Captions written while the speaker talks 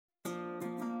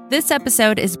This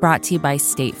episode is brought to you by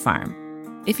State Farm.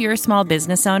 If you're a small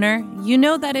business owner, you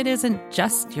know that it isn't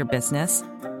just your business,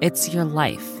 it's your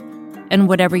life. And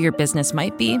whatever your business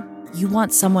might be, you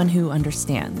want someone who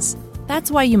understands. That's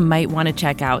why you might want to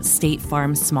check out State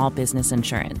Farm Small Business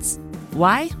Insurance.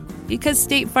 Why? Because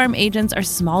State Farm agents are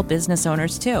small business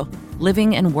owners too,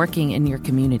 living and working in your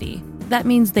community. That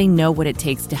means they know what it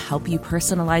takes to help you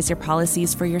personalize your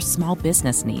policies for your small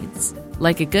business needs.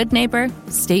 Like a good neighbor,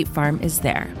 State Farm is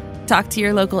there. Talk to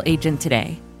your local agent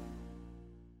today.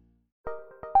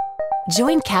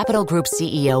 Join Capital Group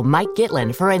CEO Mike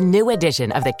Gitlin for a new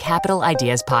edition of the Capital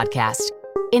Ideas Podcast.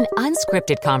 In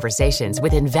unscripted conversations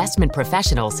with investment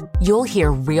professionals, you'll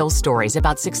hear real stories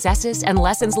about successes and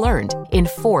lessons learned,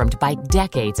 informed by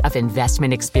decades of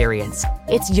investment experience.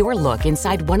 It's your look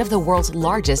inside one of the world's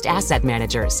largest asset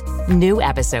managers. New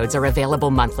episodes are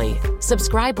available monthly.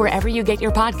 Subscribe wherever you get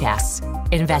your podcasts.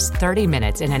 Invest 30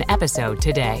 minutes in an episode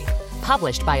today.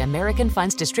 Published by American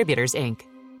Funds Distributors, Inc.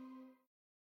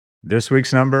 This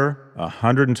week's number,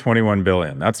 121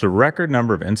 billion. That's the record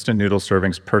number of instant noodle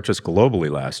servings purchased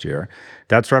globally last year.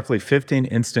 That's roughly 15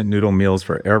 instant noodle meals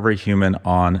for every human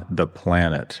on the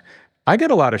planet. I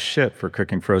get a lot of shit for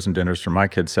cooking frozen dinners for my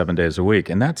kids 7 days a week,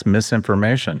 and that's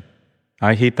misinformation.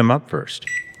 I heat them up first.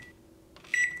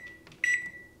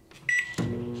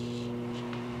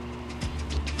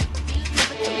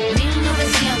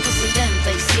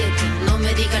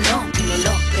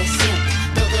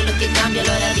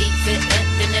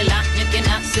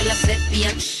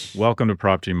 Welcome to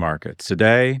Prop G Markets.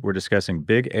 Today, we're discussing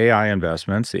big AI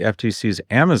investments, the FTC's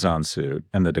Amazon suit,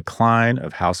 and the decline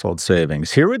of household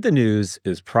savings. Here with the news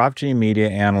is Prop G media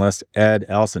analyst Ed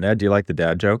Elson. Ed, do you like the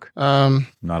dad joke? Not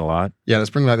a lot? Yeah, let's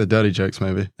bring back the dirty jokes,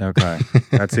 maybe. Okay,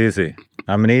 that's easy.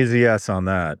 I'm an easy yes on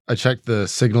that. I checked the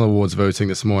Signal Awards voting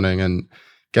this morning, and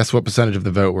guess what percentage of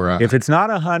the vote we're at? If it's not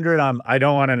 100, I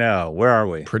don't want to know. Where are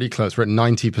we? Pretty close. We're at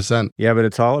 90%. Yeah, but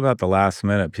it's all about the last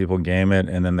minute. People game it,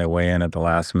 and then they weigh in at the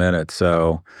last minute.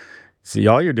 So see,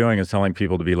 all you're doing is telling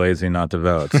people to be lazy and not to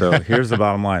vote. So here's the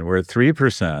bottom line. We're at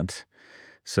 3%.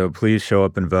 So please show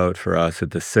up and vote for us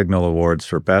at the Signal Awards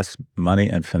for Best Money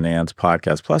and Finance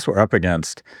Podcast. Plus, we're up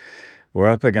against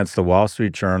the Wall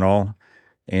Street Journal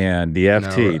and the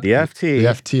FT. The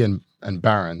FT and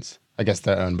Barron's. I guess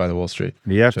they're owned by the Wall Street.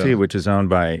 The FT, which is owned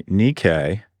by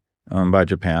Nikkei, owned by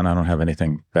Japan. I don't have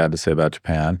anything bad to say about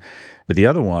Japan. But the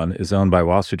other one is owned by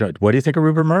Wall Street. What do you think of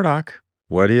Rupert Murdoch?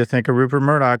 What do you think of Rupert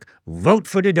Murdoch? Vote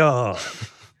for the dog.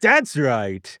 That's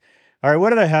right. All right,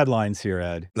 what are the headlines here,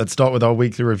 Ed? Let's start with our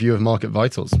weekly review of market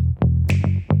vitals.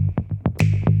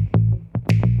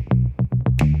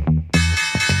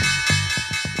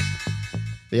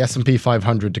 The S&P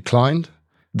 500 declined.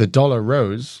 The dollar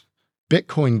rose.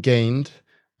 Bitcoin gained,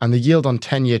 and the yield on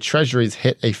 10-year treasuries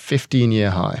hit a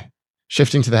 15-year high.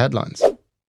 Shifting to the headlines.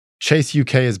 Chase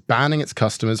UK is banning its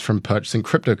customers from purchasing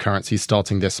cryptocurrency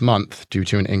starting this month due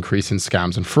to an increase in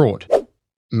scams and fraud.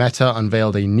 Meta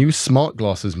unveiled a new smart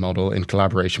glasses model in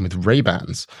collaboration with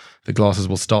Ray-Bans. The glasses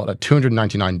will start at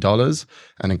 $299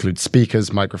 and include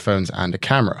speakers, microphones, and a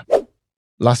camera.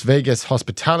 Las Vegas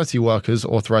hospitality workers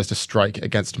authorized a strike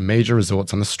against major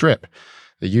resorts on the Strip.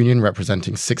 The union,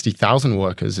 representing 60,000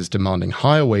 workers, is demanding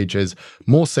higher wages,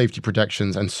 more safety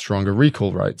protections, and stronger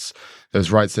recall rights. Those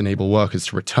rights enable workers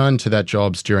to return to their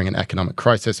jobs during an economic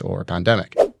crisis or a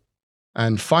pandemic.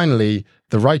 And finally,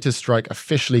 the writers' strike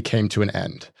officially came to an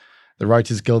end. The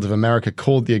Writers Guild of America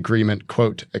called the agreement,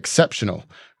 quote, exceptional,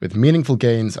 with meaningful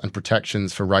gains and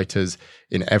protections for writers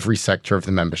in every sector of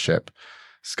the membership.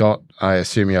 Scott, I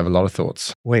assume you have a lot of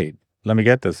thoughts. Wait. Let me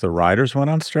get this. The writers went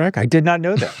on strike? I did not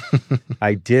know that.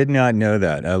 I did not know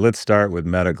that. Let's start with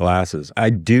Meta glasses.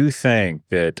 I do think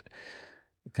that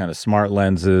kind of smart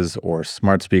lenses or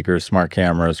smart speakers, smart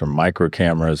cameras or micro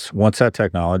cameras, once that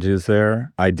technology is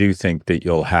there, I do think that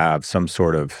you'll have some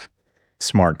sort of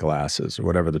smart glasses or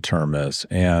whatever the term is.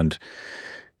 And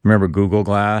remember Google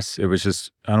Glass? It was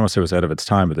just, I don't want to say it was out of its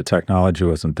time, but the technology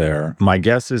wasn't there. My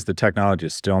guess is the technology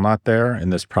is still not there,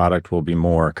 and this product will be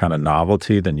more kind of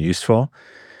novelty than useful.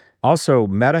 Also,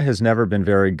 Meta has never been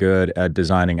very good at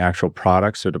designing actual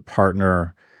products, so to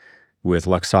partner with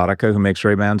Luxottica, who makes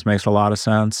Ray-Bans, makes a lot of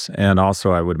sense. And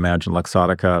also, I would imagine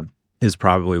Luxottica is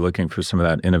probably looking for some of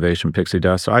that innovation pixie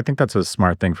dust. So I think that's a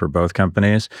smart thing for both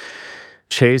companies.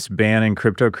 Chase banning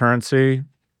cryptocurrency.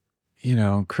 You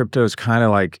know, crypto is kind of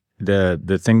like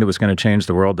the thing that was going to change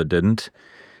the world that didn't.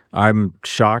 I'm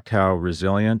shocked how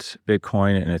resilient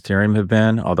Bitcoin and Ethereum have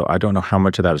been, although I don't know how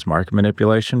much of that is market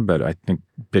manipulation, but I think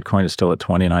Bitcoin is still at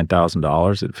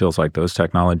 $29,000. It feels like those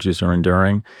technologies are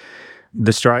enduring.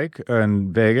 The strike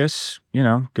in Vegas,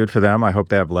 good for them. I hope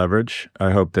they have leverage.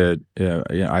 I hope that,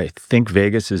 I think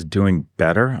Vegas is doing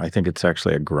better. I think it's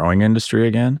actually a growing industry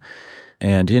again.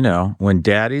 And, when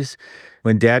daddy's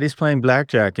playing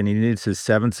blackjack and he needs his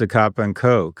seventh Zacapa and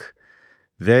Coke,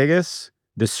 Vegas,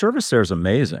 the service there is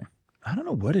amazing. I don't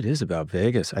know what it is about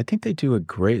Vegas. I think they do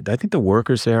I think the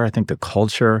workers there, I think the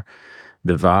culture,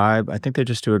 the vibe, I think they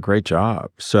just do a great job.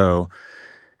 So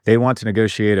they want to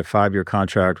negotiate a 5-year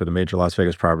contract with a major Las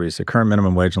Vegas properties. The current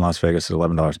minimum wage in Las Vegas is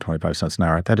 $11.25 an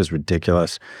hour. That is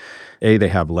ridiculous. They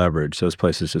have leverage. Those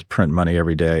places just print money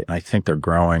every day. And I think they're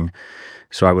growing.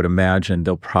 So I would imagine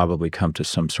they'll probably come to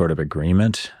some sort of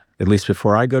agreement, at least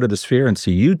before I go to the Sphere and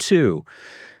see you two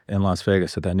in Las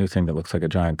Vegas at that new thing that looks like a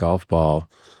giant golf ball.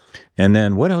 And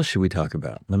then what else should we talk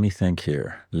about? Let me think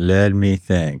here.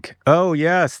 Oh,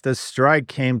 yes, the strike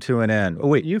came to an end. Oh,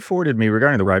 wait, you forwarded me,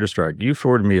 regarding the writer strike, you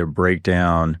forwarded me a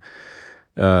breakdown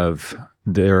of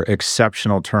their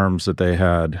exceptional terms that they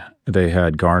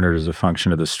had garnered as a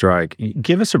function of the strike.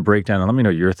 Give us a breakdown and let me know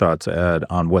your thoughts, Ed,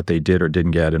 on what they did or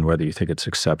didn't get and whether you think it's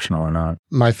exceptional or not.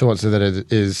 My thoughts are that it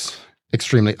is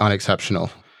extremely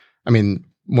unexceptional. I mean,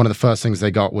 one of the first things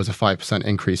they got was a 5%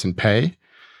 increase in pay,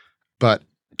 but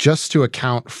just to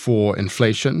account for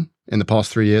inflation in the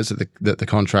past 3 years that the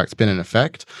contract's been in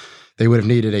effect, they would have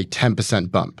needed a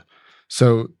 10% bump.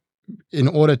 So in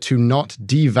order to not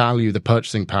devalue the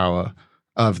purchasing power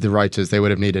of the writers, they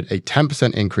would have needed a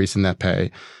 10% increase in their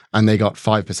pay, and they got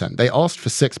 5%. They asked for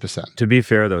 6%. To be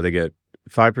fair, though, they get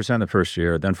 5% the first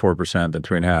year, then 4%, then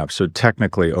 3.5%. So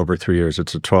technically, over 3 years,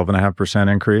 it's a 12.5%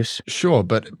 increase. Sure,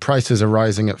 but prices are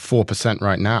rising at 4%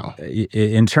 right now.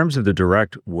 In terms of the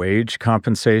direct wage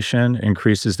compensation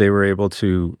increases they were able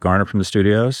to garner from the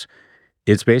studios,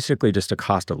 it's basically just a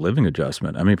cost of living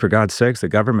adjustment. I mean, for God's sakes, the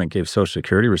government gave Social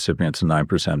Security recipients a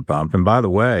 9% bump. And by the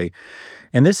way,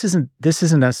 and this isn't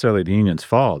necessarily the union's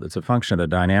fault. It's a function of the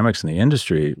dynamics in the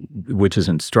industry, which is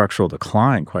in structural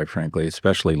decline, quite frankly,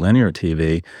 especially linear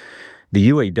TV. The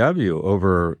UAW,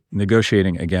 over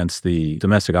negotiating against the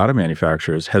domestic auto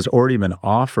manufacturers, has already been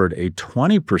offered a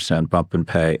 20% bump in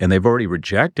pay, and they've already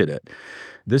rejected it.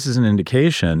 This is an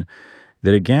indication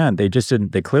that, again, they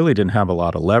clearly didn't have a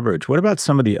lot of leverage. What about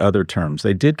some of the other terms?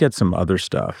 They did get some other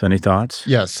stuff. Any thoughts?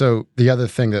 Yeah, so the other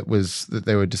thing that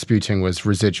they were disputing was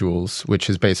residuals, which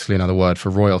is basically another word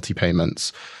for royalty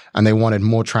payments. And they wanted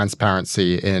more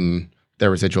transparency in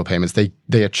their residual payments.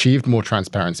 They achieved more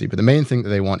transparency, but the main thing that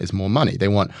they want is more money. They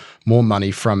want more money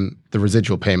from the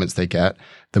residual payments they get,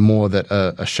 the more that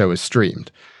a show is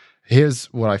streamed. Here's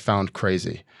what I found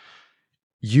crazy.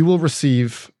 You will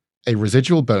receive a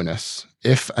residual bonus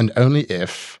if and only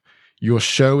if your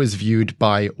show is viewed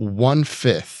by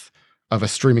 1/5 of a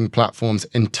streaming platform's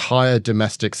entire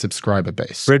domestic subscriber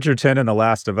base. Bridgerton and The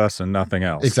Last of Us and nothing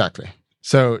else. Exactly.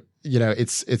 So,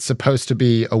 it's supposed to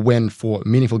be a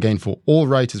meaningful gain for all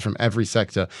writers from every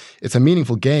sector. It's a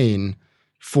meaningful gain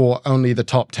for only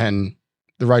the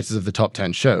writers of the top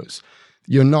 10 shows.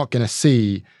 You're not going to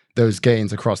see those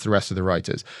gains across the rest of the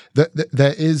writers.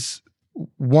 There is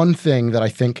one thing that I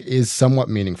think is somewhat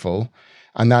meaningful,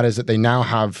 and that is that they now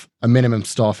have a minimum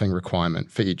staffing requirement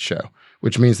for each show,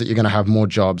 which means that you're going to have more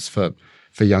jobs for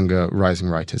younger rising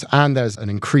writers. And there's an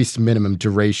increased minimum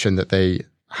duration that they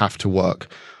have to work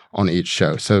on each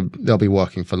show. So they'll be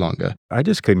working for longer. I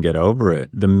just couldn't get over it.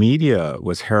 The media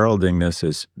was heralding this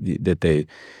as that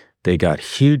they got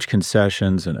huge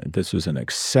concessions and this was an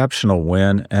exceptional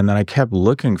win. And then I kept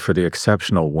looking for the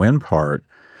exceptional win part.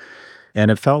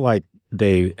 And it felt like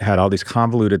they had all these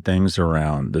convoluted things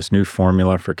around this new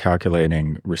formula for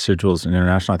calculating residuals in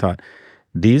international. I thought,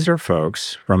 these are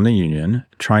folks from the union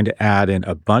trying to add in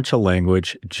a bunch of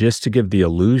language just to give the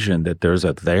illusion that there's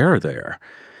a there.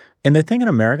 And the thing in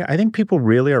America, I think people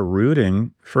really are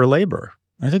rooting for labor.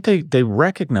 I think they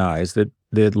recognize that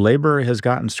labor has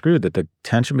gotten screwed, that the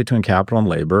tension between capital and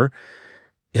labor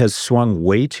has swung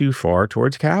way too far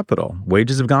towards capital.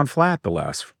 Wages have gone flat the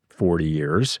last 40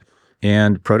 years.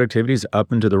 And productivity is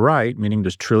up and to the right, meaning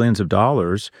there's trillions of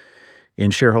dollars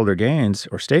in shareholder gains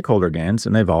or stakeholder gains,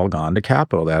 and they've all gone to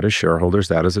capital. That is shareholders.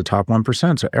 That is the top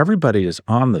 1%. So everybody is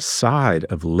on the side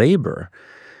of labor.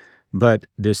 But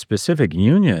this specific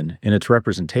union in its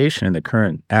representation in the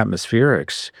current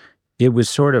atmospherics, it was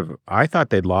sort of, I thought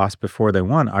they'd lost before they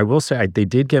won. I will say they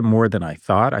did get more than I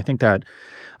thought. I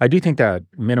do think that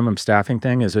minimum staffing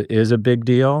thing is a big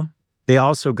deal. They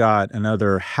also got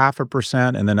another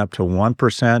 0.5% and then up to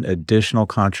 1% additional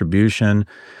contribution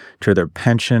to their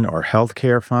pension or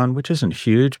healthcare fund, which isn't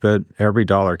huge, but every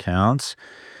dollar counts.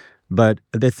 But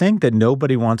the thing that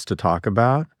nobody wants to talk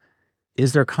about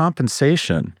is their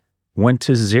compensation. went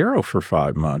to zero for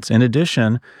 5 months. In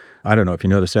addition, I don't know if you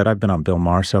know the set, I've been on Bill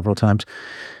Maher several times.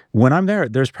 When I'm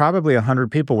there's probably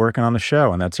 100 people working on the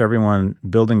show, and that's everyone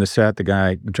building the set, the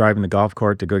guy driving the golf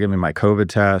cart to go give me my COVID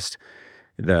test,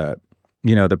 the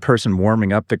person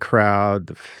warming up the crowd,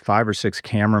 the 5 or 6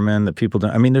 cameramen, the people.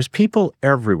 There's people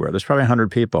everywhere. There's probably 100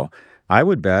 people. I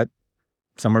would bet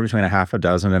somewhere between a half a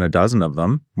dozen and a dozen of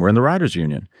them were in the writers'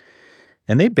 union.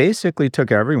 And they basically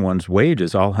took everyone's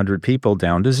wages, all 100 people,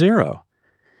 down to zero.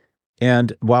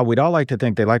 And while we'd all like to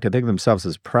think of themselves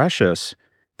as precious,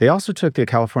 they also took the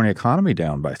California economy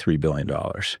down by $3 billion.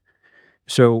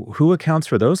 So who accounts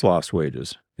for those lost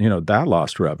wages? That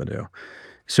lost revenue.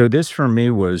 So this for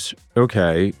me was,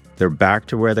 okay, they're back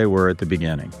to where they were at the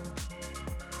beginning.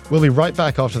 We'll be right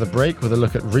back after the break with a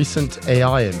look at recent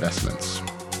AI investments.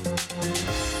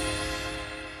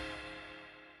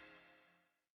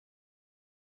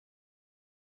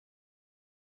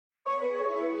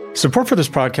 Support for this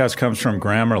podcast comes from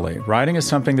Grammarly. Writing is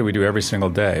something that we do every single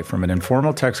day. From an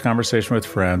informal text conversation with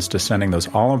friends to sending those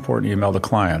all-important email to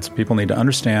clients, people need to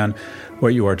understand what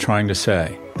you are trying to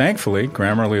say. Thankfully,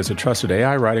 Grammarly is a trusted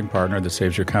AI writing partner that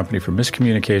saves your company from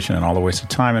miscommunication and all the waste of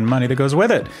time and money that goes with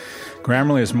it.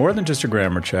 Grammarly is more than just a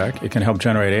grammar check. It can help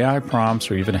generate AI prompts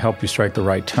or even help you strike the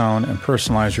right tone and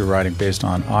personalize your writing based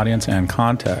on audience and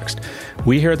context.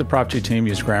 We here at the Prof G team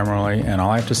use Grammarly, and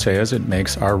all I have to say is it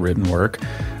makes our written work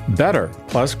better.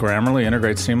 Plus, Grammarly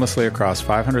integrates seamlessly across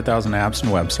 500,000 apps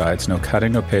and websites. No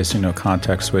cutting, no pasting, no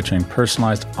context switching.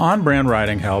 Personalized on-brand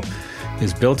writing help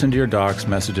is built into your docs,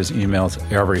 messages,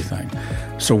 emails, everything.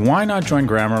 So why not join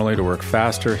Grammarly to work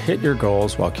faster, hit your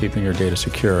goals while keeping your data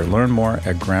secure? Learn more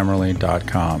at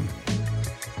Grammarly.com.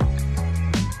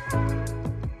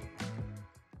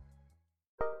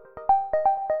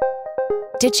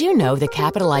 Did you know the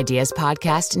Capital Ideas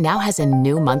podcast now has a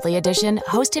new monthly edition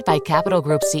hosted by Capital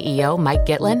Group CEO Mike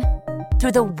Gitlin?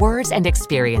 Through the words and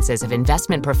experiences of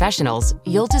investment professionals,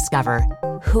 you'll discover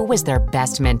who was their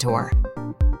best mentor,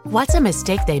 what's a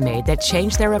mistake they made that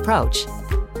changed their approach,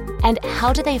 and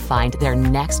how do they find their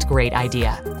next great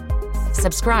idea.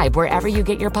 Subscribe wherever you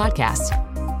get your podcasts.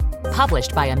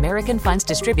 Published by American Funds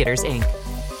Distributors, Inc.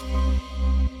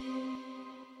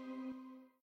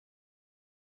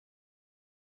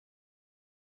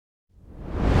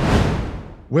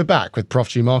 We're back with Prof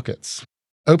G Markets.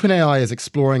 OpenAI is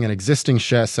exploring an existing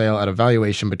share sale at a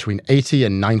valuation between $80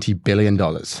 and $90 billion.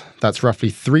 That's roughly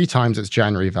 3 times its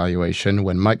January valuation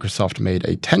when Microsoft made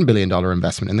a $10 billion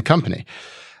investment in the company.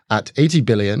 At $80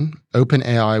 billion,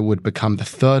 OpenAI would become the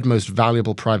 3rd most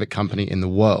valuable private company in the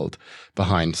world,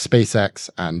 behind SpaceX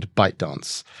and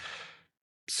ByteDance.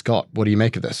 Scott, what do you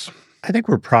make of this? I think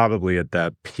we're probably at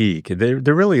that peak. There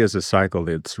really is a cycle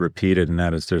that's repeated, and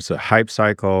that is there's a hype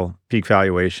cycle, peak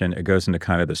valuation. It goes into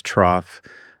kind of this trough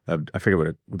of, I forget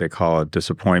what they call it,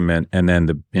 disappointment, and then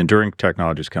the enduring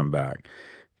technologies come back.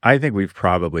 I think we've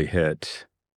probably hit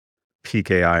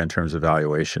peak AI in terms of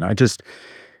valuation. Aswat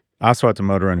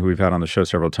Damodaran, who we've had on the show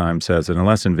several times, says that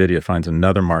unless NVIDIA finds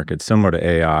another market similar to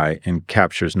AI and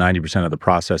captures 90% of the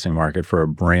processing market for a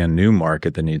brand new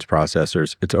market that needs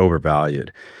processors, it's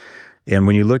overvalued. And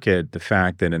when you look at the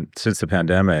fact that since the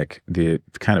pandemic, the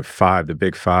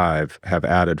big five have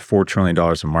added $4 trillion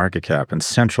in market cap, and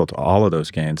central to all of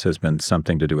those gains has been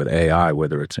something to do with AI,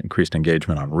 whether it's increased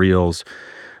engagement on Reels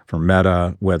from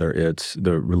Meta, whether it's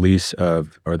the release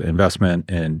of or the investment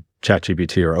in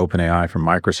ChatGPT or OpenAI from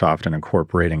Microsoft and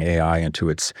incorporating AI into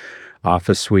its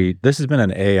Office suite. This has been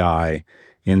an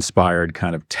AI-inspired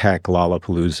kind of tech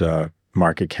Lollapalooza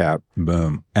market cap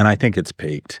boom, and I think it's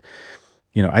peaked.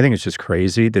 I think it's just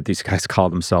crazy that these guys call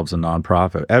themselves a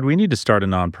nonprofit. Ed, we need to start a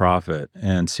nonprofit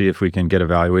and see if we can get a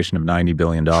valuation of $90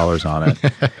 billion on it.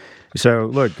 So,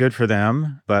 look, good for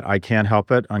them, but I can't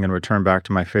help it. I'm going to return back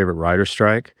to my favorite writer's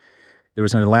strike. There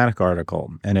was an Atlantic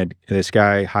article, and this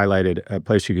guy highlighted a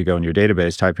place you could go in your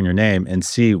database, type in your name, and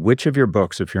see which of your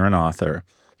books, if you're an author,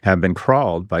 have been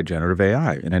crawled by generative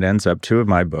AI. And it ends up 2 of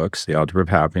my books, The Algebra of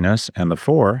Happiness, and the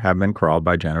 4 have been crawled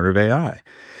by generative AI.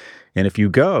 And if you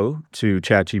go to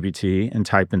ChatGPT and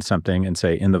type in something and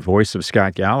say, in the voice of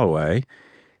Scott Galloway,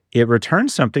 it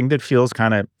returns something that feels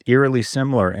kind of eerily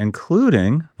similar,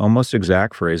 including almost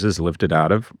exact phrases lifted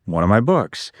out of one of my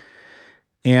books.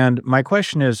 And my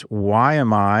question is, why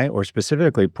am I, or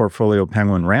specifically Portfolio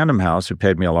Penguin Random House, who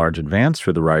paid me a large advance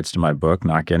for the rights to my book,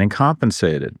 not getting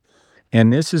compensated?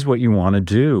 And this is what you want to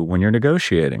do when you're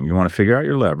negotiating. You want to figure out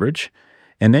your leverage.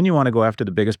 And then you want to go after the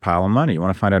biggest pile of money. You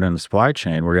want to find out in the supply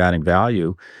chain where you're adding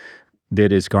value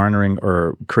that is garnering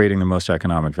or creating the most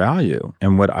economic value.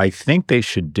 And what I think they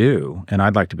should do, and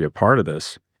I'd like to be a part of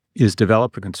this, is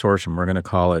develop a consortium. We're going to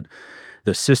call it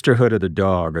the Sisterhood of the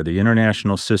Dog or the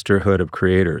International Sisterhood of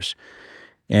Creators.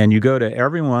 And you go to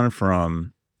everyone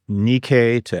from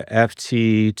Nikkei to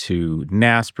FT to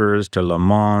Naspers to Le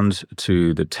Monde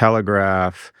to The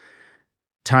Telegraph,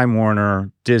 Time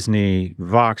Warner, Disney,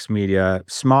 Vox Media,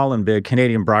 small and big,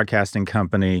 Canadian Broadcasting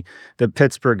Company, the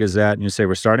Pittsburgh Gazette, and you say,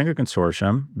 we're starting a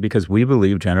consortium because we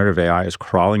believe generative AI is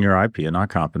crawling your IP and not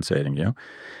compensating you.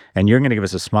 And you're going to give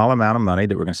us a small amount of money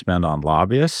that we're going to spend on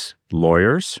lobbyists,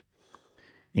 lawyers,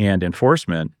 and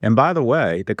enforcement. And by the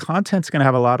way, the content's going to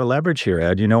have a lot of leverage here,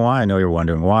 Ed. You know why? I know you're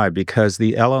wondering why. Because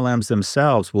the LLMs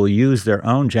themselves will use their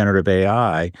own generative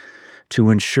AI to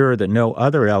ensure that no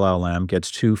other LLM gets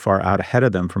too far out ahead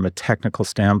of them from a technical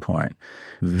standpoint.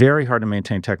 Very hard to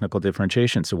maintain technical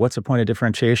differentiation. So what's the point of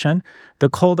differentiation? The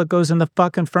coal that goes in the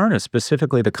fucking furnace,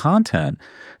 specifically the content.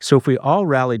 So if we all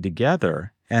rallied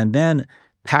together and then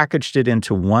packaged it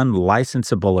into one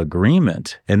licensable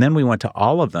agreement, and then we went to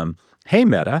all of them, hey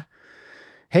Meta,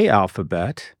 hey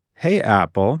Alphabet, hey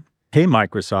Apple, hey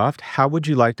Microsoft, how would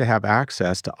you like to have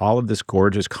access to all of this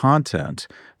gorgeous content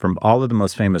from all of the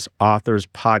most famous authors,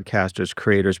 podcasters,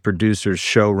 creators, producers,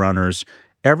 showrunners,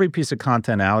 every piece of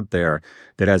content out there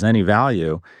that has any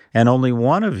value, and only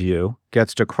one of you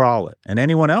gets to crawl it. And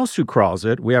anyone else who crawls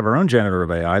it, we have our own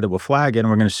generative AI that will flag it, and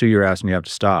we're going to sue your ass and you have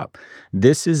to stop.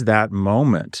 This is that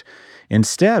moment.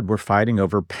 Instead, we're fighting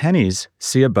over pennies,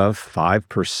 see above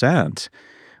 5%.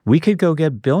 We could go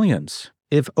get billions.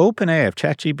 If OpenAI, if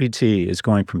ChatGPT is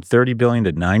going from 30 billion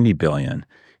to 90 billion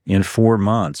in 4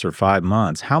 months or 5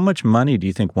 months, how much money do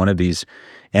you think one of these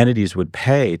entities would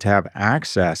pay to have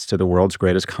access to the world's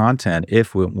greatest content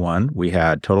if, one, we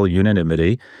had total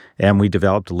unanimity and we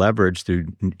developed leverage through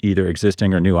either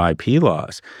existing or new IP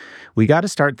laws? We got to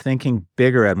start thinking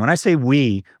bigger. And when I say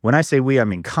we, I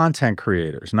mean content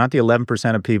creators, not the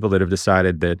 11% of people that have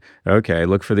decided that, okay,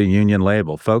 look for the union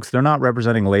label. Folks, they're not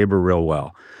representing labor real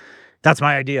well. That's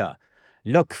my idea.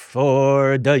 Look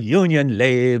for the union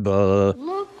label.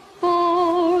 Look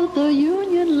for the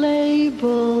union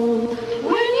label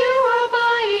when you are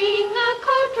buying a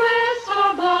coat, dress,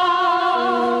 or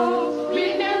blouse.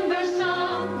 Remember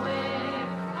somewhere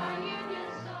our union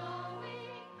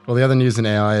sewing. Well, the other news in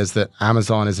AI is that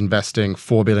Amazon is investing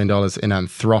 $4 billion in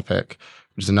Anthropic,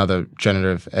 which is another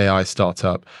generative AI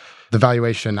startup. The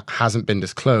valuation hasn't been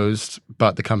disclosed,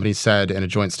 but the company said in a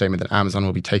joint statement that Amazon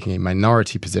will be taking a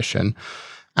minority position.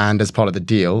 And as part of the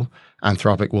deal,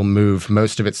 Anthropic will move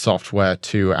most of its software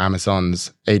to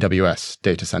Amazon's AWS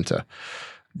data center.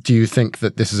 Do you think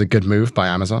that this is a good move by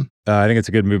Amazon? I think it's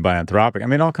a good move by Anthropic. I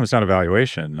mean, it all comes down to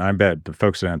valuation. I bet the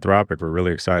folks at Anthropic were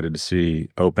really excited to see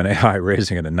OpenAI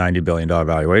raising at a $90 billion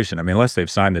valuation. I mean, unless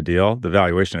they've signed the deal, the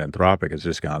valuation at Anthropic has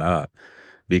just gone up,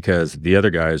 because the other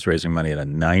guy is raising money at a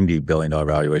 $90 billion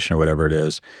valuation or whatever it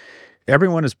is.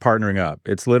 Everyone is partnering up.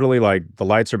 It's literally like the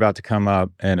lights are about to come up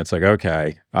and it's like,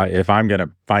 okay, if I'm going to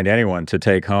find anyone to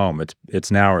take home,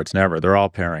 it's now or it's never. They're all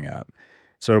pairing up.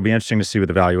 So it'll be interesting to see what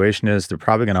the valuation is. They're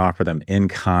probably going to offer them in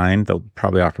kind. They'll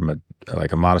probably offer them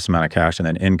a modest amount of cash and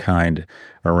then in kind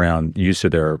around use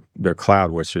of their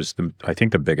cloud, which is, I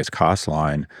think, the biggest cost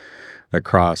line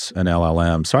across an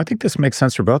LLM. So I think this makes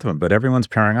sense for both of them, but everyone's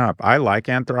pairing up. I like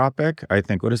Anthropic. I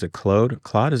think, what is it, Claude?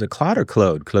 Claude? Is it Claude or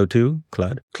Claude? Claude 2?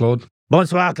 Claude? Claude?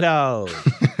 Bonsoir, Claude.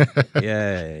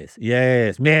 Yes.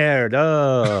 Merde.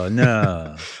 Oh,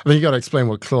 no. I mean, you got to explain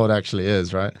what Claude actually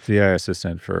is, right? The AI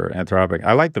assistant for Anthropic.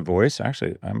 I like the voice.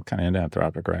 Actually, I'm kind of into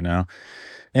Anthropic right now.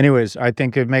 Anyways, I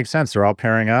think it makes sense. They're all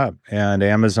pairing up, and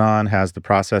Amazon has the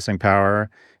processing power.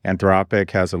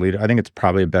 Anthropic has a leader. I think it's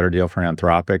probably a better deal for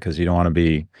Anthropic because you don't want to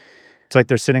be, it's like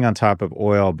they're sitting on top of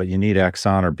oil, but you need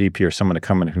Exxon or BP or someone to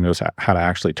come in who knows how to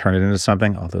actually turn it into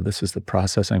something. Although this is the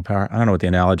processing power. I don't know what the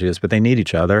analogy is, but they need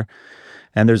each other.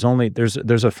 And there's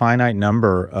a finite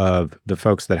number of the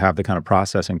folks that have the kind of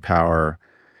processing power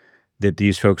that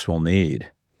these folks will need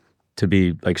to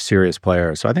be like serious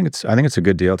players. So I think it's a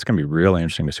good deal. It's going to be really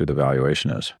interesting to see what the valuation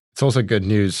is. It's also good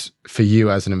news for you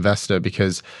as an investor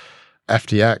because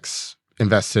FTX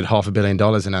invested $500 million in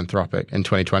Anthropic in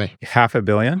 2020. $500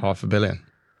 million? $500 million.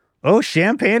 Oh,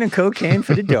 champagne and cocaine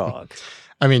for the dog.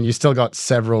 I mean, you still got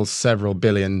several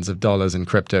billions of dollars in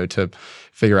crypto to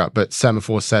figure out. But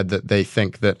Semaphore said that they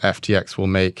think that FTX will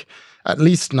make at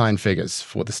least 9 figures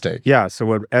for the stake. Yeah. So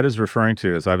what Ed is referring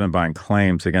to is I've been buying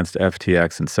claims against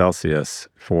FTX and Celsius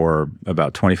for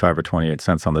about 25 or 28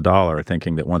 cents on the dollar,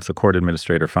 thinking that once the court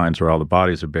administrator finds where all the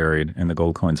bodies are buried and the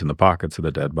gold coins in the pockets of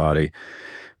the dead body,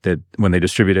 that when they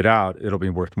distribute it out, it'll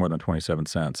be worth more than 27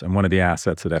 cents. And one of the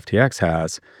assets that FTX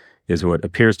has is what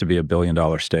appears to be $1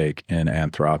 billion stake in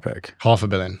Anthropic. $500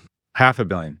 million. $500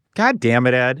 million. God damn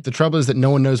it, Ed. The trouble is that no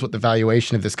one knows what the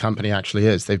valuation of this company actually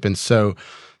is. They've been so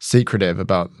secretive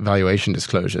about valuation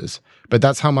disclosures. But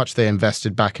that's how much they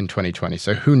invested back in 2020.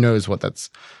 So who knows what that's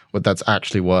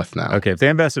actually worth now. Okay, if they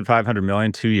invested $500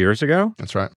 million 2 years ago.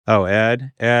 That's right. Oh,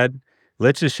 Ed,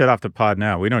 let's just shut off the pod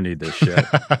now. We don't need this shit.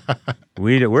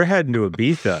 We're heading to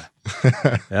Ibiza.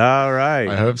 All right.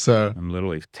 I hope so. I'm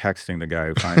literally texting the guy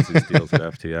who finds these deals at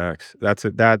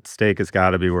FTX. That stake has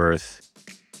got to be worth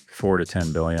 $4 to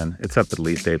 $10 billion. It's up at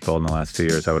least eightfold in the last 2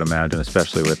 years, I would imagine,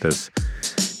 especially with this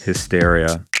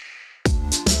hysteria.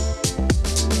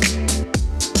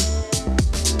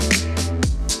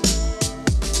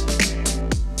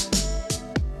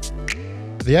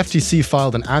 The FTC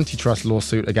filed an antitrust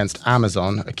lawsuit against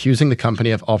Amazon, accusing the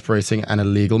company of operating an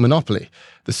illegal monopoly.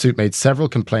 The suit made several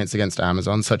complaints against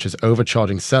Amazon, such as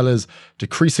overcharging sellers,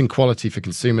 decreasing quality for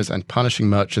consumers, and punishing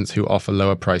merchants who offer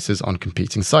lower prices on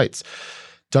competing sites.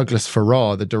 Douglas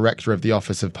Farrar, the director of the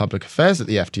Office of Public Affairs at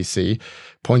the FTC,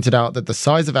 pointed out that the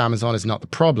size of Amazon is not the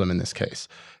problem in this case.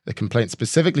 The complaint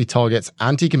specifically targets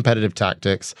anti-competitive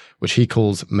tactics, which he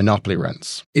calls monopoly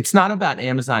rents. It's not about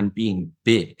Amazon being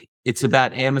big. It's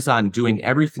about Amazon doing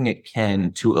everything it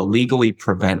can to illegally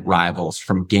prevent rivals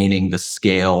from gaining the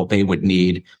scale they would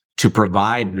need to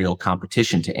provide real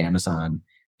competition to Amazon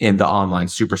in the online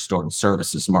superstore and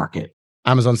services market.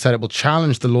 Amazon said it will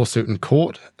challenge the lawsuit in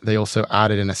court. They also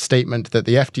added in a statement that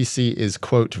the FTC is,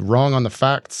 quote, wrong on the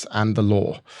facts and the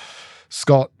law.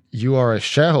 Scott, you are a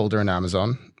shareholder in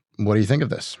Amazon. What do you think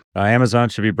of this? Amazon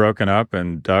should be broken up,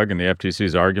 and Doug and the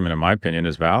FTC's argument, in my opinion,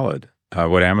 is valid.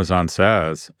 What Amazon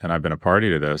says, and I've been a party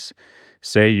to this,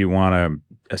 say you want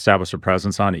to establish a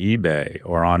presence on eBay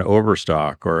or on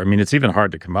Overstock, it's even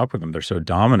hard to come up with them. They're so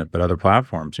dominant, but other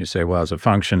platforms. You say, well, as a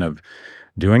function of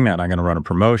doing that, I'm going to run a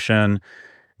promotion.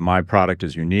 My product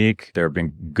is unique. They're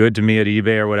being good to me at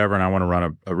eBay or whatever, and I want to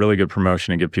run a really good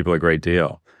promotion and give people a great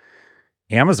deal.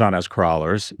 Amazon has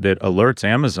crawlers that alerts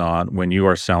Amazon when you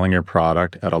are selling your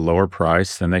product at a lower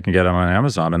price than they can get it on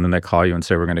Amazon, and then they call you and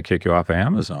say, we're going to kick you off of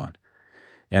Amazon.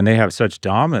 And they have such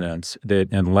dominance that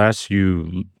unless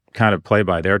you kind of play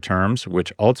by their terms,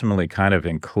 which ultimately kind of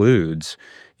includes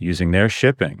using their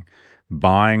shipping,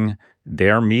 buying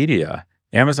their media,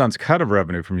 Amazon's cut of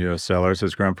revenue from U.S. sellers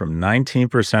has grown from 19%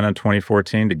 in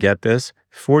 2014 to, get this,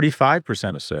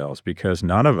 45% of sales, because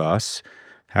none of us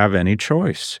have any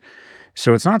choice.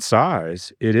 So it's not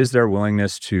size. It is their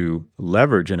willingness to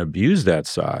leverage and abuse that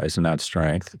size and that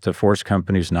strength to force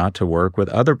companies not to work with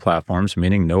other platforms,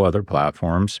 meaning no other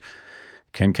platforms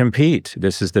can compete.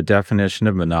 This is the definition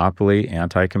of monopoly,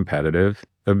 anti-competitive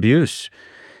abuse.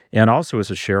 And also, as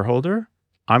a shareholder,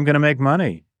 I'm going to make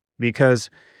money because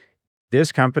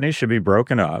this company should be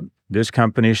broken up. This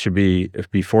company should be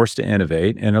forced to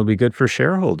innovate, and it'll be good for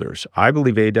shareholders. I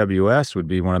believe AWS would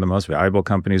be one of the most valuable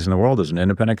companies in the world as an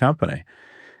independent company.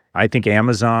 I think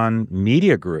Amazon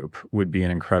Media Group would be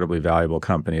an incredibly valuable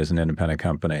company as an independent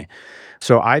company.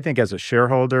 So I think as a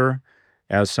shareholder,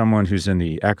 as someone who's in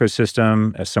the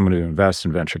ecosystem, as someone who invests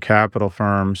in venture capital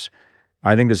firms,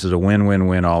 I think this is a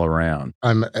win-win-win all around.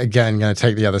 I'm, again, going to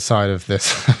take the other side of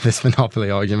this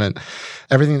monopoly argument.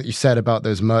 Everything that you said about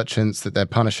those merchants, that they're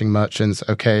punishing merchants,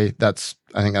 okay,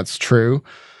 I think that's true.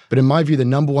 But in my view, the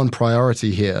number one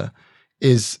priority here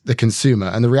is the consumer.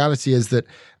 And the reality is that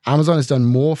Amazon has done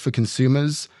more for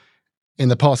consumers in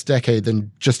the past decade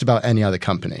than just about any other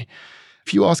company.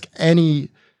 If you ask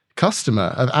any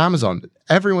customer of Amazon,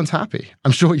 everyone's happy.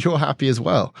 I'm sure you're happy as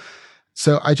well.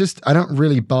 So I don't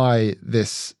really buy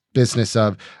this business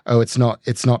of, it's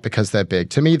not because they're big.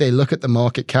 To me, they look at the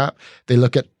market cap. They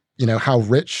look at, how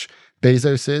rich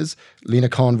Bezos is. Lena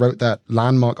Khan wrote that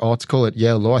landmark article at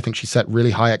Yale Law. I think she set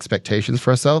really high expectations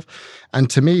for herself. And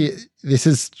to me, this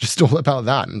is just all about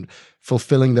that and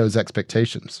fulfilling those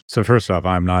expectations. So first off,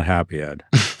 I'm not happy, Ed.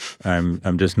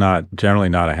 I'm just generally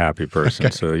not a happy person.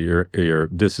 Okay. So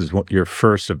this is your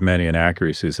first of many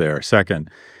inaccuracies there. Second,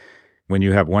 when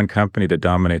you have one company that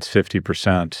dominates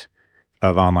 50%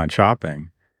 of online shopping,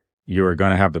 you are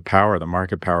going to have the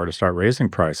market power to start raising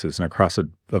prices. And across a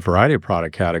variety of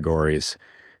product categories,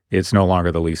 it's no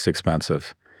longer the least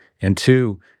expensive. And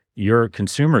two, your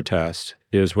consumer test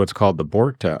is what's called the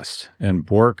Bork test. And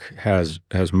Bork has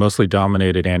mostly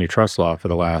dominated antitrust law for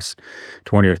the last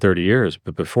 20 or 30 years.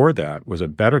 But before that was a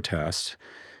better test,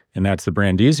 and that's the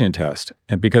Brandesian test.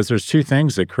 And because there's two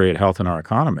things that create health in our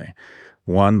economy.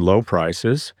 One, low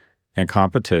prices and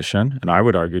competition. And I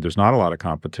would argue there's not a lot of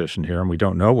competition here, and we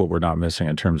don't know what we're not missing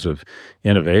in terms of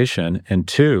innovation. And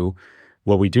two,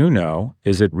 What we do know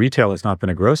is that retail has not been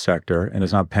a growth sector and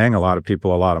is not paying a lot of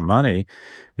people a lot of money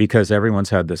because everyone's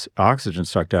had this oxygen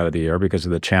sucked out of the air because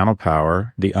of the channel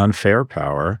power, the unfair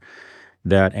power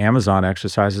that Amazon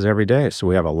exercises every day. So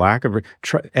we have a lack of...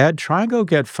 Ed, try and go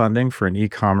get funding for an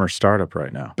e-commerce startup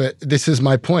right now. But this is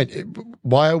my point.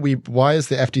 Why is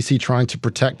the FTC trying to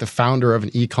protect the founder of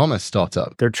an e-commerce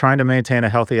startup? They're trying to maintain a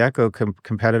healthy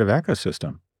competitive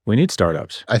ecosystem. We need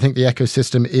startups. I think the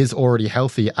ecosystem is already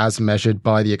healthy as measured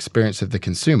by the experience of the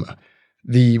consumer.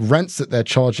 The rents that they're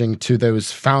charging to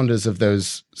those founders of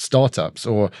those startups,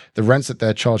 or the rents that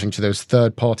they're charging to those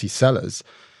third-party sellers,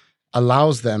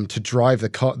 allows them to drive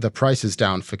the prices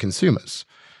down for consumers.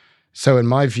 So in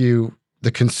my view,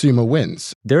 the consumer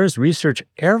wins. There is research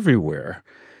everywhere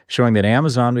showing that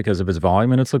Amazon, because of its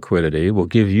volume and its liquidity, will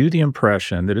give you the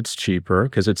impression that it's cheaper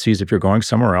because it sees if you're going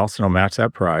somewhere else, it'll match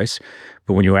that price.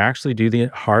 But when you actually do the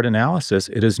hard analysis,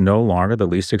 it is no longer the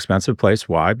least expensive place.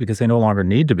 Why? Because they no longer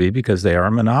need to be, because they are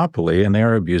a monopoly and they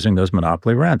are abusing those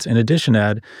monopoly rents. In addition,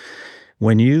 Ed,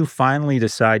 when you finally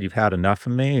decide you've had enough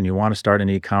of me and you want to start an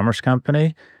e-commerce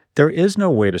company, there is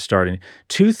no way to start any.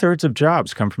 2/3 of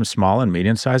jobs come from small and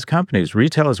medium-sized companies.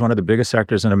 Retail is one of the biggest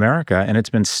sectors in America, and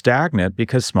it's been stagnant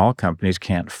because small companies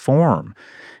can't form.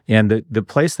 And the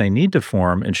place they need to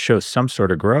form and show some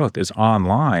sort of growth is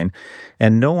online.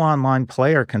 And no online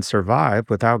player can survive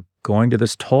without going to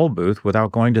this toll booth,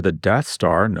 without going to the Death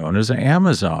Star known as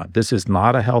Amazon. This is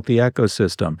not a healthy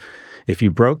ecosystem. If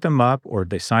you broke them up or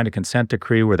they signed a consent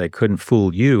decree where they couldn't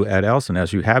fool you, Ed Elson,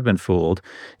 as you have been fooled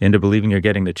into believing you're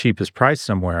getting the cheapest price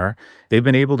somewhere, they've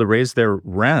been able to raise their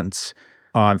rents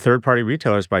on third-party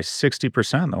retailers by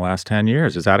 60% in the last 10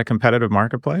 years. Is that a competitive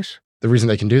marketplace? The reason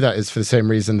they can do that is for the same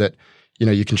reason that,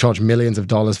 you can charge millions of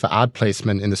dollars for ad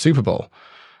placement in the Super Bowl.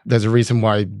 There's a reason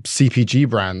why CPG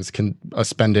brands are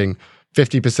spending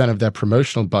 50% of their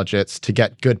promotional budgets to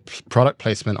get good product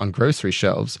placement on grocery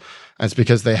shelves. And it's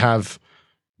because they have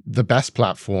the best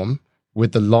platform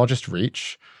with the largest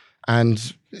reach.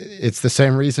 And it's the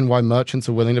same reason why merchants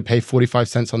are willing to pay 45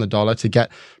 cents on the dollar to get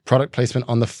product placement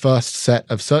on the first set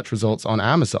of search results on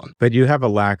Amazon. But you have a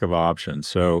lack of options.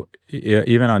 So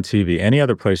even on TV, any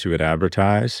other place you would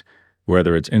advertise,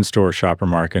 whether it's in-store shopper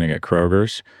marketing at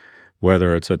Kroger's,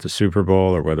 whether it's at the Super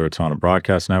Bowl or whether it's on a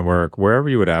broadcast network, wherever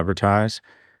you would advertise,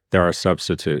 there are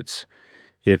substitutes.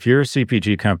 If you're a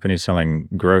CPG company selling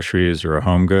groceries or a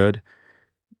home good,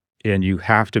 and you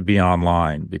have to be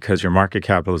online because your market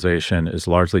capitalization is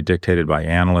largely dictated by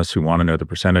analysts who want to know the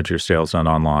percentage of your sales done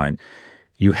online,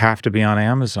 you have to be on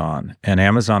Amazon. And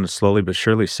Amazon slowly but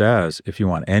surely says, if you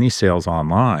want any sales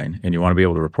online and you want to be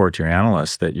able to report to your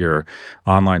analysts that your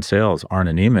online sales aren't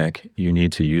anemic, you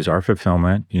need to use our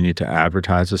fulfillment, you need to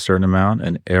advertise a certain amount,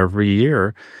 and every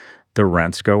year the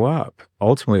rents go up.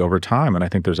 Ultimately, over time, and I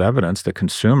think there's evidence, the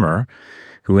consumer,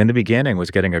 who in the beginning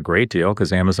was getting a great deal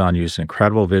because Amazon used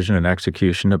incredible vision and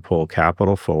execution to pull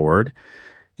capital forward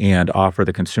and offer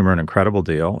the consumer an incredible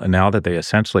deal. And now that they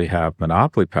essentially have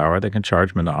monopoly power, they can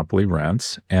charge monopoly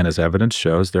rents. And as evidence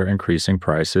shows, they're increasing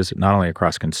prices not only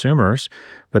across consumers,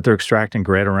 but they're extracting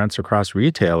greater rents across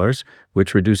retailers,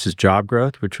 which reduces job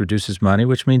growth, which reduces money,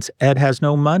 which means Ed has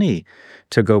no money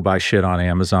to go buy shit on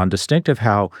Amazon. Distinctive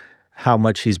how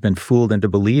much he's been fooled into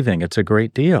believing it's a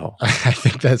great deal. I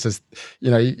think that's just,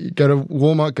 you go to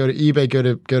Walmart, go to eBay,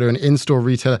 go to an in-store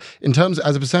retailer. In terms,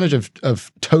 as a percentage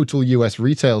of total US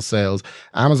retail sales,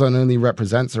 Amazon only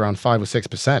represents around 5 or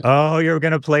 6%. Oh, you're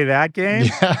going to play that game?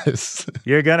 Yes.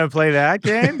 You're going to play that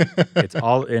game? It's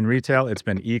all in retail. It's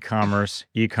been e-commerce,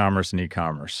 and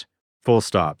e-commerce. Full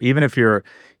stop. Even if you're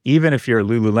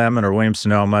Lululemon or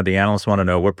Williams-Sonoma, the analysts want to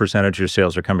know what percentage of your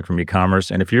sales are coming from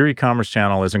e-commerce. And if your e-commerce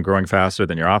channel isn't growing faster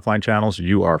than your offline channels,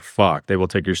 you are fucked. They will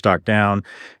take your stock down,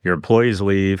 your employees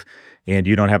leave, and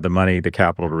you don't have the money, the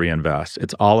capital to reinvest.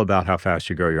 It's all about how fast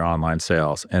you grow your online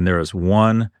sales. And there is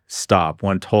one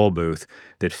toll booth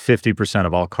that 50%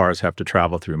 of all cars have to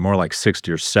travel through, more like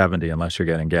 60 or 70 unless you're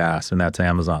getting gas, and that's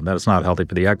Amazon. That is not healthy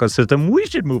for the ecosystem. We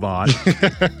should move on.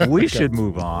 We should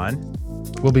move on.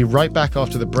 We'll be right back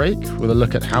after the break with a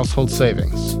look at household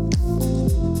savings.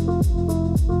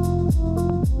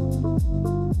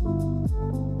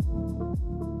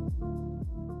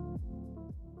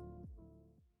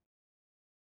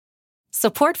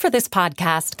 Support for this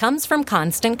podcast comes from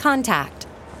Constant Contact.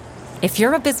 If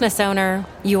you're a business owner,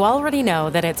 you already know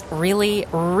that it's really,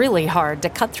 really hard to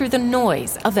cut through the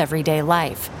noise of everyday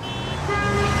life.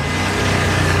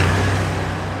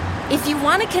 If you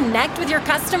want to connect with your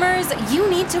customers, you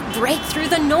need to break through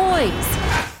the noise.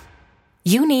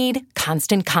 You need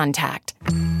Constant Contact.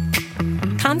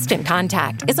 Constant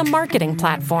Contact is a marketing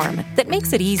platform that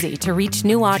makes it easy to reach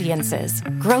new audiences,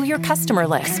 grow your customer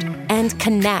list, and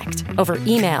connect over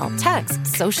email, text,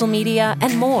 social media,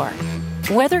 and more.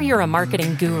 Whether you're a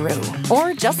marketing guru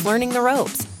or just learning the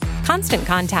ropes, Constant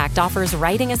Contact offers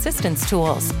writing assistance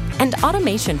tools and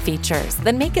automation features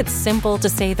that make it simple to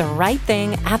say the right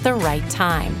thing at the right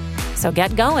time. So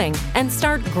get going and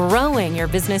start growing your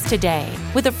business today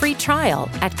with a free trial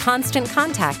at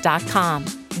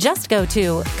ConstantContact.com. Just go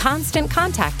to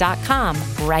ConstantContact.com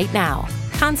right now.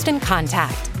 Constant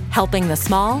Contact, helping the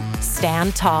small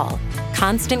stand tall.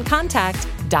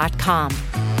 ConstantContact.com.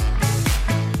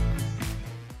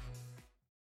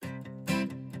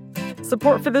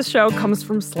 Support for this show comes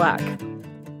from Slack.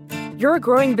 You're a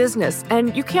growing business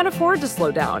and you can't afford to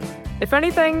slow down. If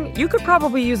anything, you could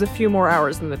probably use a few more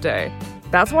hours in the day.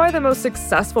 That's why the most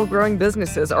successful growing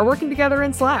businesses are working together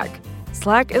in Slack.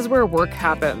 Slack is where work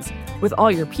happens, with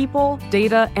all your people,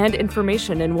 data, and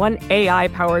information in one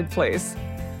AI-powered place.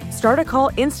 Start a call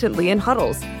instantly in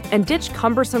huddles and ditch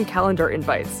cumbersome calendar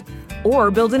invites. Or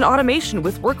build an automation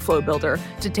with Workflow Builder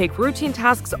to take routine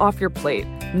tasks off your plate.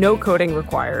 No coding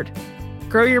required.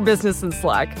 Grow your business in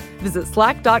Slack. Visit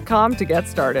slack.com to get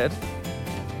started.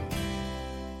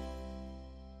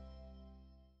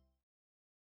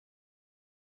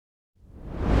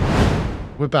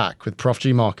 We're back with Prof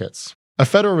G Markets. A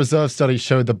Federal Reserve study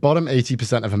showed the bottom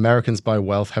 80% of Americans by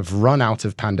wealth have run out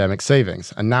of pandemic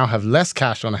savings and now have less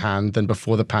cash on hand than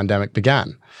before the pandemic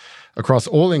began. Across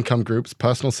all income groups,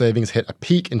 personal savings hit a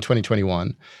peak in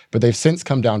 2021, but they've since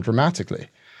come down dramatically.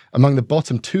 Among the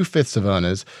bottom 2/5 of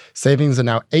earners, savings are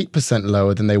now 8%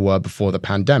 lower than they were before the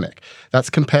pandemic. That's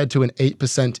compared to an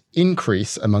 8%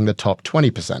 increase among the top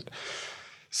 20%.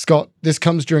 Scott, this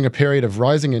comes during a period of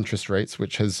rising interest rates,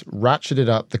 which has ratcheted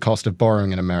up the cost of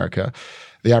borrowing in America.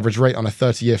 The average rate on a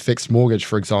 30-year fixed mortgage,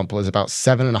 for example, is about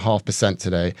 7.5%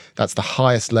 today. That's the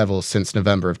highest level since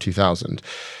November of 2000.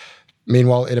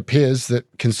 Meanwhile, it appears that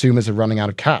consumers are running out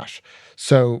of cash.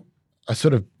 So a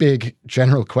sort of big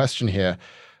general question here.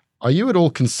 Are you at all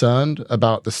concerned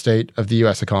about the state of the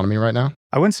U.S. economy right now?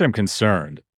 I wouldn't say I'm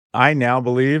concerned. I now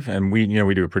believe, and we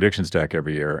do a predictions deck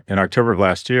every year. In October of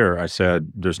last year, I said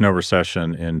there's no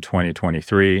recession in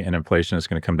 2023 and inflation is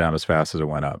going to come down as fast as it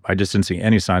went up. I just didn't see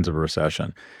any signs of a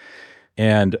recession.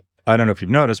 And I don't know if you've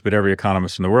noticed, but every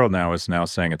economist in the world now is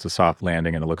saying it's a soft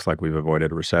landing and it looks like we've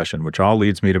avoided a recession, which all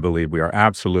leads me to believe we are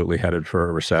absolutely headed for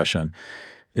a recession.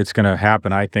 It's going to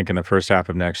happen, I think, in the first half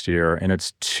of next year, and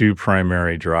it's two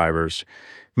primary drivers.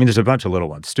 I mean, there's a bunch of little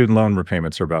ones. Student loan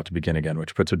repayments are about to begin again,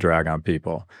 which puts a drag on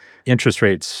people. Interest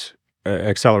rates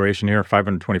acceleration here,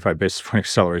 525 basis point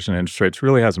acceleration in interest rates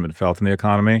really hasn't been felt in the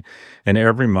economy. And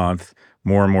every month,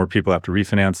 more and more people have to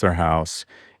refinance their house,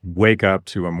 wake up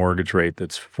to a mortgage rate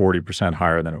that's 40%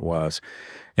 higher than it was.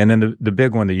 And then the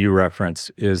big one that you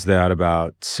reference is that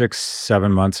about 6-7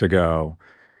 months ago,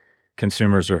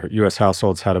 consumers or U.S.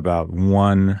 households had about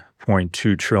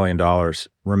 $1.2 trillion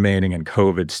remaining in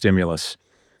COVID stimulus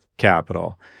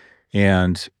capital.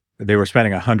 And they were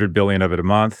spending $100 billion of it a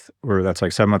month, or that's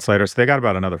like 7 months later. So they got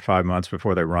about another 5 months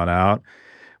before they run out.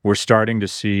 We're starting to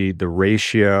see the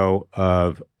ratio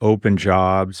of open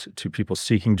jobs to people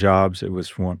seeking jobs. It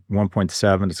was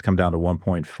 1.7. It's come down to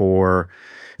 1.4.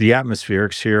 The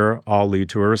atmospherics here all lead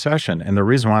to a recession. And the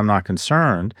reason why I'm not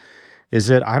concerned is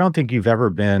that I don't think you've ever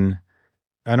been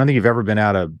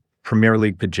out of Premier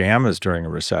League pajamas during a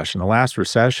recession. The last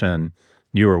recession,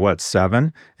 you were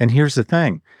 7? And here's the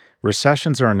thing.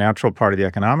 Recessions are a natural part of the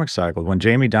economic cycle. When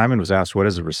Jamie Dimon was asked, what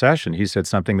is a recession? He said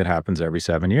something that happens every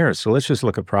 7 years. So let's just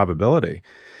look at probability.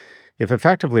 If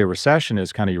effectively a recession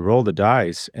is kind of you roll the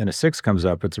dice and a 6 comes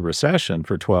up, it's a recession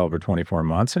for 12 or 24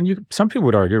 months. And some people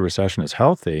would argue a recession is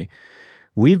healthy.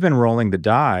 We've been rolling the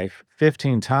die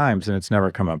 15 times and it's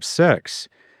never come up 6.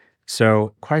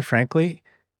 So quite frankly,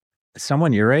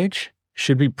 someone your age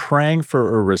should be praying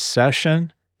for a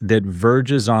recession that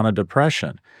verges on a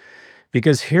depression.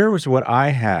 Because here was what I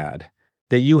had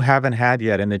that you haven't had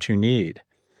yet and that you need.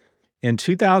 In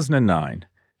 2009,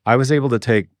 I was able to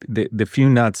take the few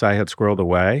nuts I had squirreled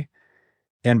away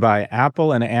and buy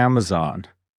Apple and Amazon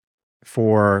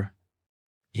for,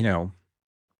 $10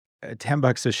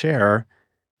 a share,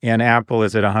 and Apple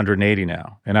is at $180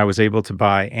 now. And I was able to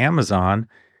buy Amazon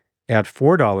at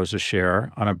 $4 a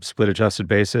share on a split adjusted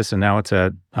basis, and now it's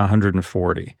at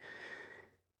 $140.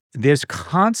 There's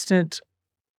constant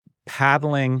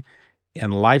paddling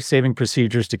and life-saving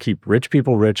procedures to keep rich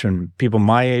people rich and people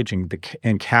my age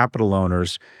and capital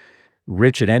owners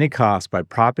rich at any cost by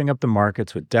propping up the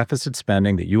markets with deficit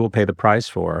spending that you will pay the price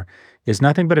for is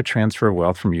nothing but a transfer of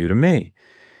wealth from you to me.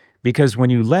 Because when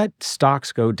you let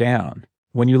stocks go down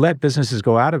when you let businesses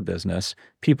go out of business,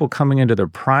 people coming into their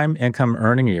prime income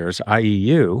earning years, i.e.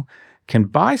 you, can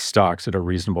buy stocks at a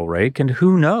reasonable rate, and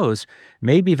who knows,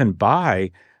 maybe even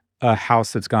buy a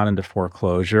house that's gone into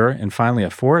foreclosure and finally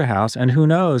afford a house. And who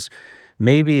knows,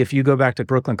 maybe if you go back to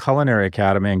Brooklyn Culinary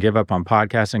Academy and give up on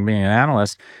podcasting, being an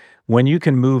analyst, when you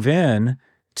can move in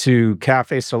to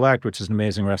Cafe Select, which is an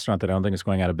amazing restaurant that I don't think is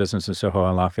going out of business in Soho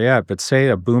and Lafayette, but say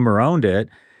a boomer owned it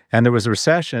and there was a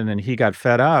recession and he got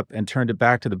fed up and turned it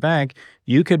back to the bank,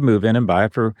 you could move in and buy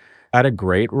it at a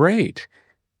great rate.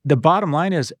 The bottom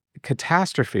line is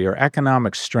catastrophe or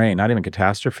economic strain, not even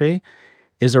catastrophe,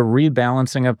 is a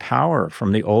rebalancing of power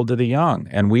from the old to the young.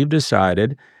 And we've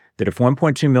decided that if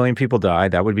 1.2 million people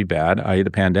died, that would be bad, i.e. the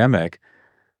pandemic.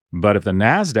 But if the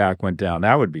NASDAQ went down,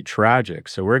 that would be tragic.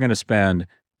 So we're going to spend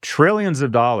trillions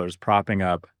of dollars propping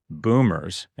up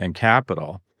boomers and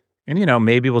capital. And,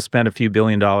 maybe we'll spend a few $1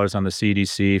 billion on the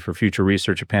CDC for future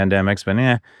research of pandemics.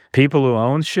 But people who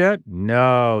own shit,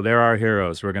 no, they're our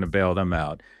heroes. We're going to bail them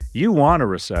out. You want a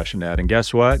recession, Ed, and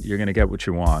guess what? You're going to get what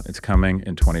you want. It's coming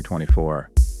in 2024.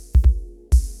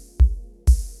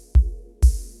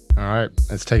 All right,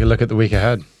 let's take a look at the week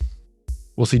ahead.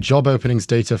 We'll see job openings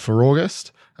data for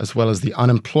August, as well as the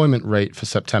unemployment rate for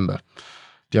September.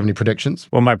 Do you have any predictions?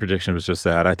 Well, my prediction was just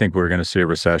that. I think we're going to see a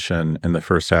recession in the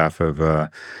first half of,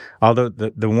 although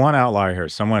the one outlier here,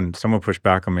 someone pushed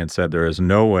back on me and said there is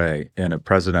no way in a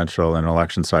presidential and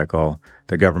election cycle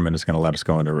the government is going to let us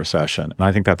go into a recession. And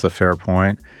I think that's a fair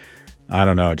point. I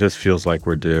don't know. It just feels like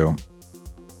we're due.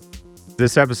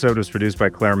 This episode was produced by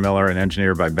Claire Miller and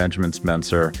engineered by Benjamin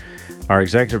Spencer. Our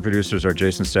executive producers are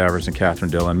Jason Stavers and Catherine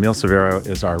Dillon. Neil Severo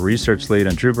is our research lead,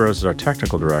 and Drew Burrows is our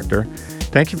technical director.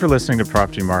 Thank you for listening to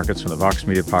Prop G Markets from the Vox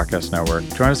Media Podcast Network.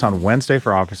 Join us on Wednesday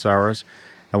for office hours,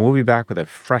 and we'll be back with a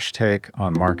fresh take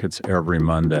on markets every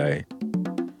Monday.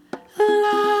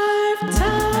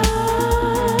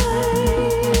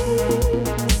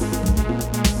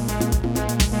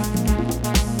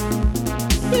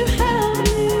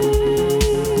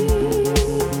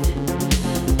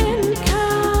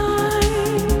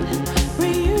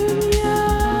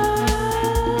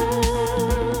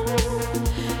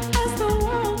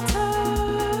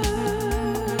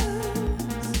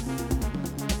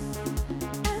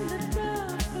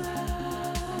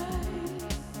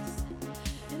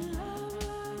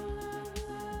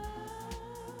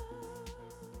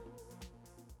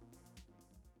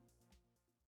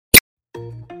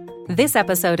 This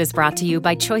episode is brought to you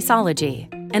by Choiceology,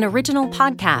 an original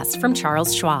podcast from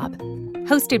Charles Schwab.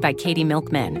 Hosted by Katie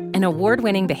Milkman, an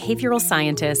award-winning behavioral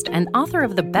scientist and author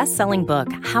of the best-selling book,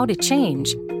 How to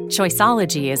Change,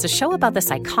 Choiceology is a show about the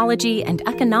psychology and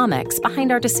economics behind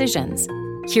our decisions.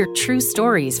 Hear true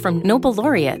stories from Nobel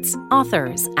laureates,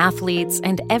 authors, athletes,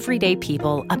 and everyday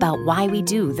people about why we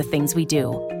do the things we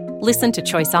do. Listen to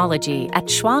Choiceology at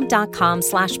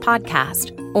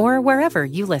schwab.com/podcast or wherever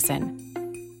you listen.